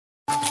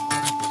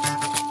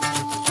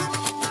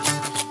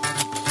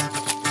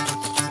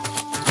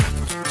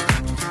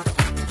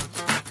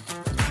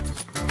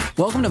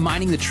Welcome to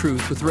Mining the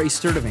Truth with Ray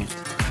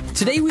Sturdivant.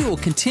 Today we will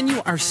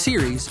continue our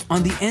series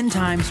on the end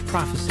times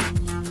prophecy.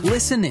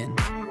 Listen in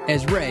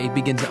as Ray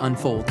begins to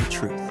unfold the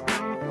truth.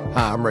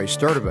 Hi, I'm Ray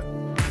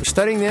Sturdivant. We're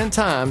studying the end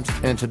times,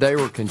 and today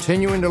we're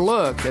continuing to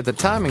look at the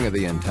timing of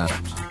the end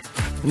times.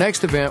 The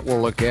next event we'll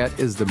look at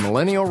is the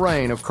millennial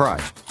reign of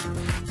Christ.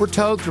 We're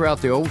told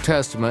throughout the Old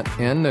Testament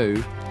and New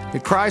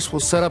that Christ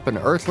will set up an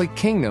earthly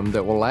kingdom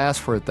that will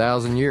last for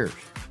 1,000 years.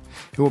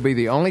 It will be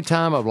the only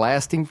time of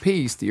lasting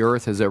peace the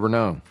earth has ever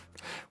known.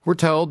 We're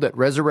told that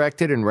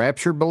resurrected and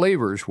raptured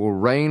believers will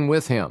reign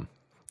with him.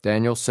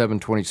 Daniel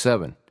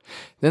 7:27.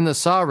 Then the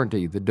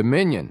sovereignty, the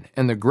dominion,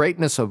 and the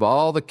greatness of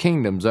all the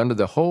kingdoms under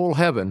the whole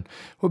heaven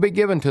will be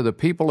given to the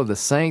people of the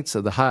saints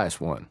of the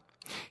highest one.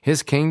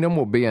 His kingdom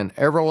will be an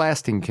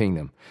everlasting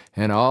kingdom,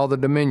 and all the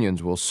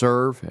dominions will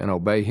serve and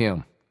obey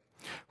him.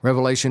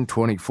 Revelation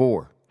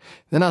 24.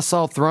 Then I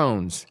saw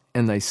thrones,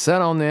 and they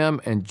sat on them,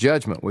 and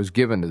judgment was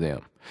given to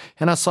them.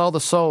 And I saw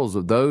the souls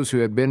of those who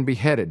had been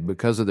beheaded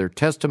because of their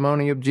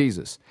testimony of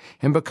Jesus,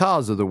 and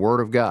because of the word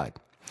of God,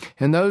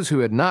 and those who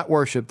had not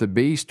worshipped the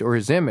beast or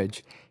his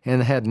image,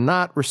 and had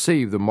not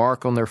received the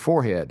mark on their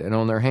forehead and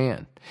on their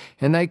hand.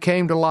 And they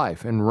came to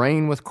life and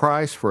reigned with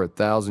Christ for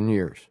 1,000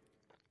 years.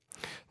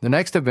 The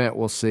next event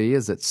we'll see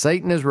is that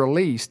Satan is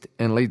released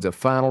and leads a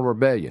final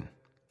rebellion.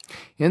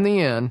 In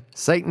the end,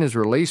 Satan is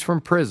released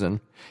from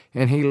prison,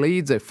 and he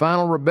leads a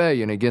final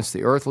rebellion against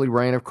the earthly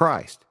reign of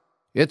Christ.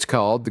 It's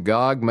called the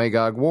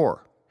Gog-Magog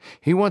War.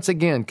 He once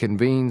again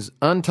convenes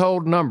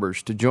untold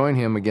numbers to join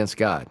him against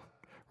God.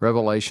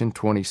 Revelation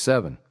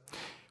 27.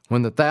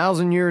 When the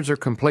 1,000 years are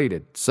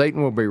completed,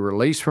 Satan will be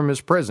released from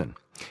his prison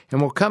and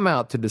will come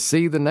out to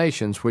deceive the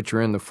nations which are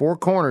in the four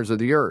corners of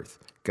the earth,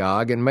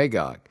 Gog and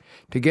Magog,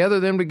 to gather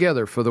them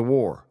together for the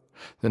war.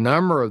 The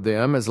number of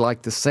them is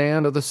like the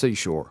sand of the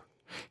seashore.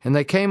 And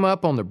they came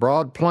up on the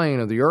broad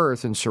plain of the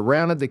earth and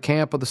surrounded the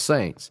camp of the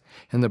saints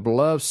and the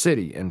beloved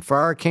city, and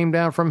fire came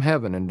down from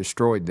heaven and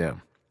destroyed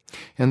them.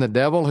 And the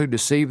devil who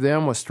deceived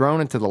them was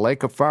thrown into the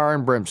lake of fire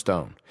and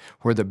brimstone,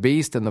 where the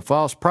beast and the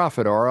false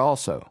prophet are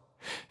also.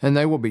 And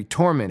they will be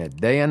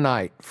tormented day and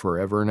night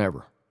forever and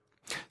ever.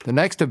 The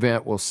next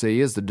event we'll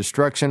see is the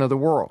destruction of the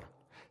world.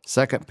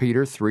 2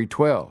 Peter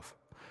 3:12.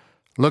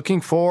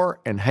 Looking for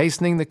and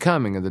hastening the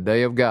coming of the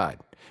day of God,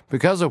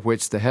 because of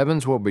which the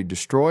heavens will be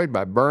destroyed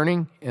by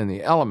burning, and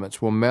the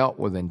elements will melt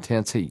with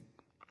intense heat.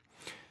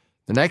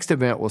 The next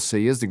event we'll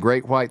see is the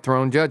Great White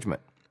Throne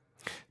Judgment.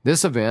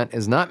 This event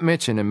is not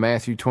mentioned in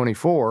Matthew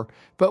 24,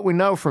 but we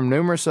know from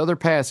numerous other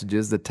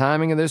passages the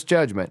timing of this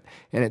judgment,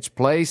 and it's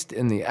placed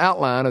in the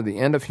outline of the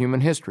end of human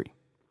history.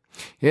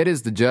 It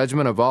is the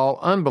judgment of all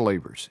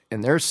unbelievers,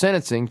 and their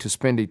sentencing to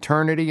spend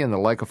eternity in the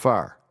lake of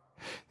fire.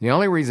 The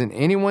only reason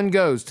anyone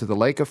goes to the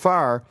lake of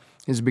fire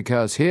is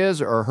because his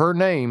or her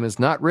name is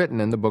not written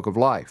in the book of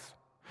life.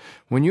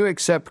 When you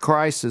accept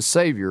Christ as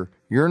Savior,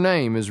 your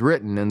name is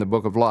written in the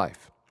book of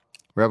life.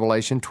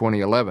 Revelation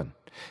 20:11.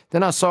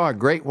 Then I saw a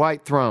great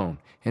white throne,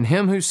 and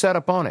him who sat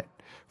upon it,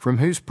 from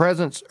whose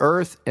presence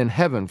earth and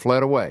heaven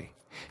fled away,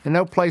 and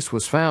no place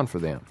was found for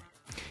them.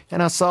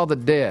 And I saw the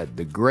dead,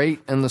 the great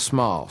and the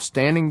small,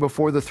 standing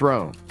before the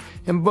throne,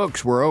 and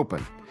books were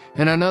opened,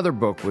 and another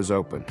book was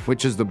opened,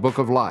 which is the book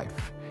of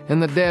life. And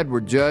the dead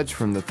were judged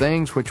from the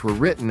things which were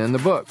written in the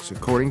books,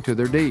 according to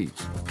their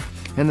deeds.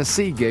 And the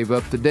sea gave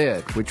up the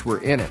dead which were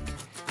in it,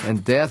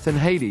 and death and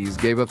Hades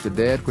gave up the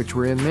dead which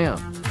were in them.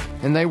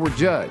 And they were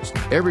judged,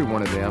 every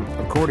one of them,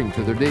 according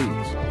to their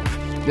deeds.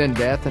 Then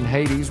death and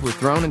Hades were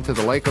thrown into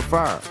the lake of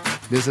fire.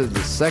 This is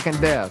the second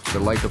death, the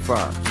lake of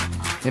fire.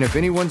 And if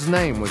anyone's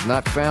name was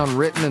not found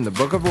written in the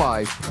book of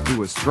life, he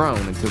was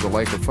thrown into the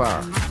lake of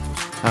fire.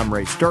 I'm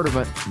Ray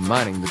Sturdivant,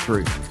 Mining the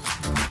Truth.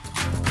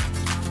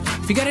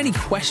 If you got any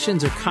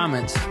questions or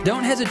comments,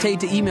 don't hesitate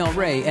to email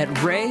Ray at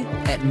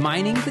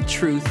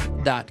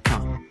ray@miningthetruth.com.